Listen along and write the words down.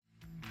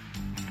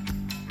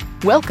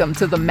Welcome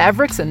to the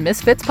Mavericks and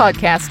Misfits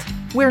podcast,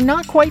 where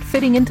not quite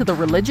fitting into the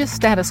religious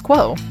status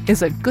quo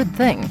is a good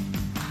thing.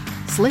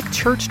 Slick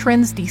church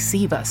trends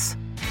deceive us.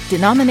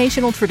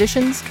 Denominational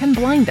traditions can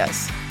blind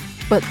us.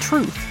 But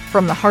truth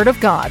from the heart of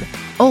God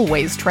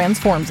always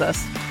transforms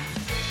us.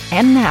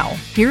 And now,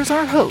 here's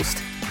our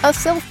host, a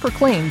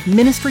self-proclaimed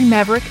ministry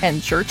maverick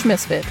and church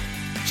misfit,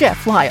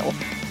 Jeff Lyle.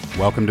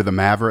 Welcome to the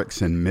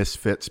Mavericks and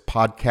Misfits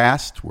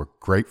podcast. We're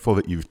grateful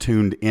that you've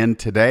tuned in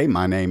today.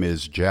 My name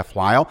is Jeff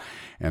Lyle,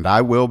 and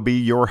I will be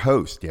your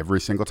host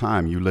every single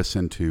time you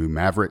listen to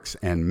Mavericks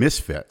and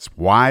Misfits.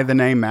 Why the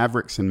name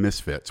Mavericks and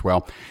Misfits?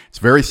 Well, it's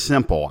very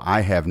simple.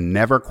 I have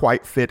never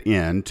quite fit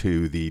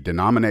into the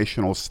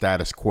denominational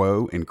status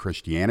quo in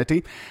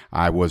Christianity.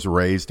 I was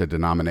raised a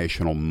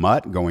denominational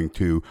mutt, going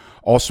to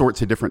all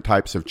sorts of different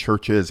types of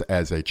churches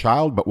as a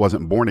child, but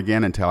wasn't born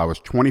again until I was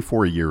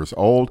 24 years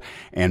old.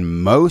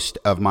 And most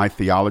of my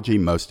theology,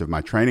 most of my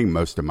training,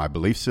 most of my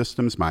belief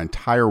systems, my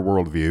entire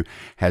worldview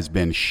has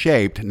been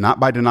shaped not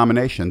by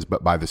denominations,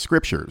 but by the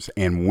scriptures.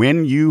 And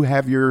when you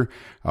have your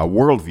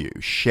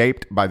worldview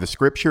shaped by the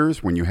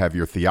scriptures, when you have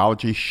your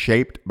theology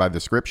shaped by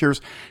the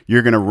scriptures,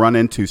 you're going to run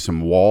into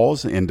some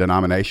walls in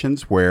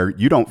denominations where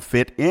you don't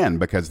fit in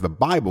because the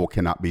Bible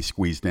cannot be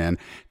squeezed in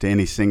to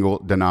any single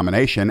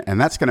denomination. And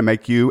that's going to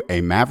make you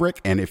a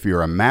maverick. And if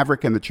you're a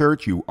maverick in the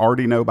church, you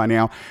already know by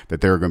now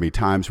that there are going to be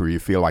times where you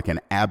feel like an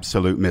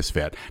absolute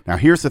misfit. Now,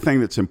 here's the thing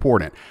that's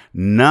important.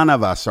 None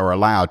of us are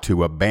allowed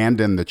to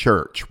abandon the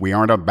church. We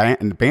aren't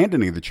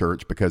abandoning the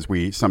church because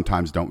we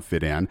sometimes don't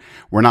fit in.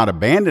 We're not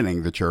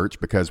abandoning the church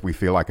because we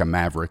feel like a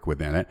maverick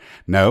within it.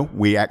 No,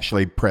 we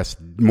actually press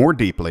more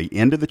deeply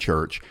into the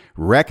church,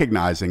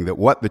 recognizing that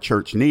what the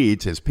church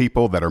needs is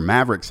people that are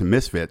mavericks and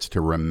misfits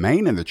to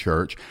remain in the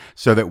church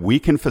so that we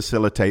can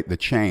facilitate the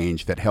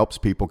change that helps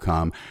people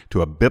come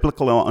to a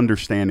biblical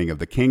understanding of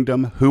the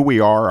kingdom, who we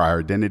are, our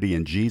identity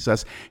in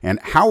Jesus, and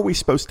how are we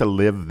supposed to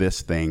live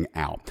this thing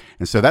out.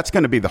 And so that's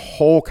going to be the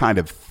whole kind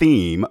of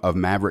theme of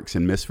Mavericks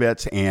and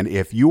Misfits. And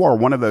if you are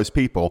one of those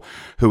people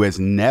who has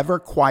never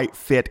quite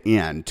fit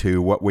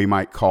into what we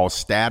might call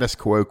status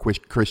quo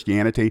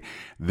Christianity,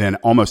 then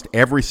almost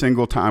every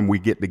single time we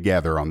get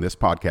together on this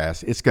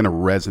podcast, it's going to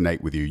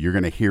resonate with you. You're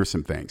going to hear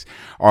some things.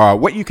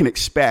 What you can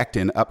expect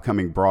in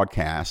upcoming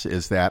broadcasts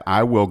is that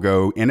I will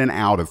go in and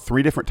out of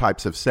three different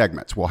types of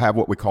segments. We'll have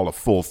what we call a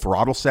full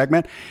throttle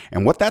segment.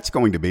 And what that's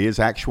going to be is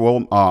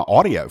actual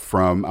audio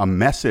from a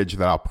message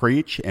that I'll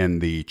preach in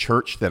the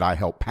church that I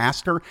help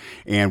pastor.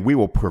 And we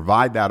will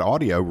provide that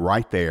audio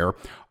right there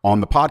on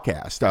the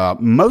podcast.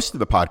 Most of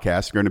the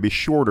podcasts are going to be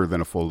shorter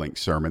than a full-length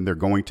sermon. They're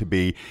going to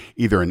be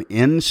either an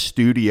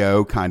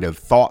in-studio kind of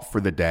thought for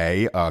the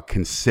day,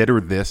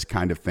 consider this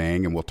kind of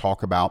thing, and we'll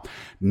talk about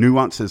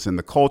nuances in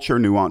the culture,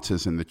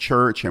 nuances in the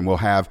church, and we'll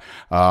have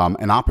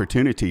an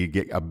opportunity to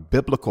get a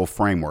biblical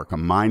framework, a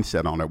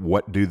mindset on it.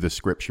 What do the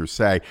scriptures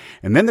say?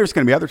 And then there's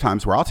going to be other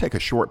times where I'll take a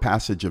short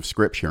passage of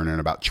scripture, and in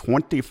about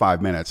 25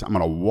 minutes, I'm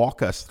going to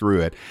walk us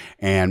through it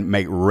and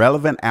make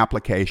relevant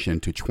application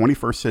to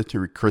 21st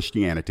century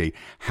Christianity.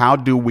 How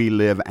do we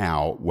live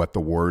out what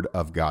the Word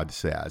of God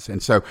says?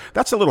 And so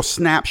that's a little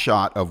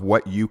snapshot of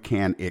what you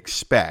can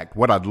expect.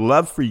 What I'd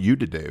love for you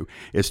to do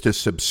is to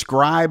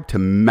subscribe to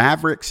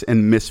Mavericks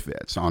and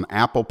Misfits on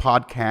Apple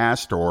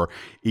Podcast or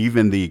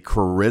even the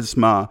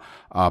Charisma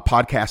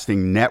podcasting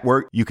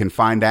network. You can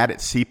find that at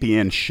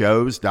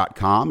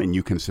cpnshows.com, and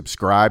you can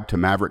subscribe to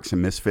Mavericks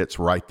and Misfits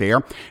right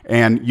there.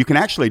 And you can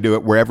actually do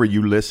it wherever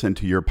you listen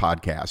to your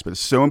podcast. But it's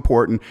so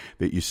important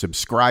that you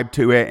subscribe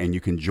to it, and you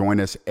can join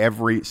us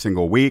every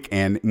single week.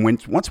 And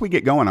once we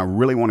get going, I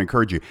really want to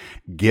encourage you,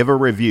 give a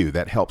review.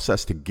 That helps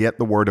us to get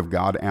the Word of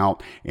God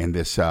out and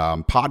this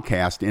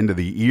podcast into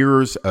the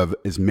ears of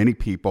as many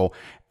people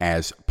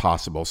as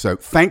possible. So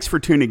thanks for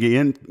tuning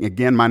in.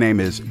 Again, my name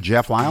is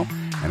Jeff Lyle,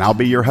 and I'll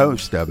be your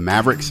host of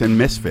Mavericks and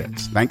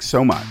Misfits. Thanks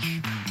so much.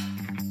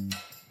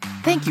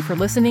 Thank you for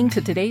listening to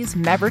today's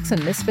Mavericks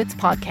and Misfits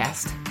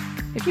podcast.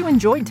 If you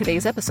enjoyed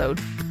today's episode,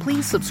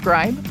 please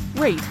subscribe,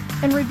 rate,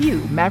 and review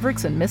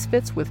Mavericks and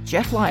Misfits with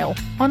Jeff Lyle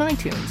on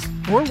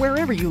iTunes or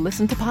wherever you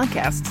listen to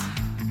podcasts.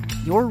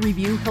 Your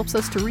review helps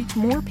us to reach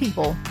more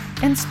people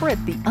and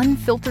spread the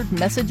unfiltered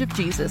message of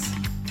Jesus.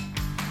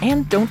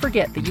 And don't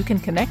forget that you can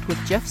connect with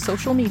Jeff's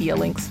social media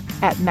links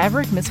at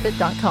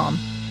maverickmisfit.com.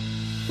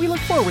 We look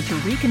forward to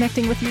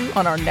reconnecting with you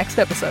on our next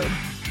episode.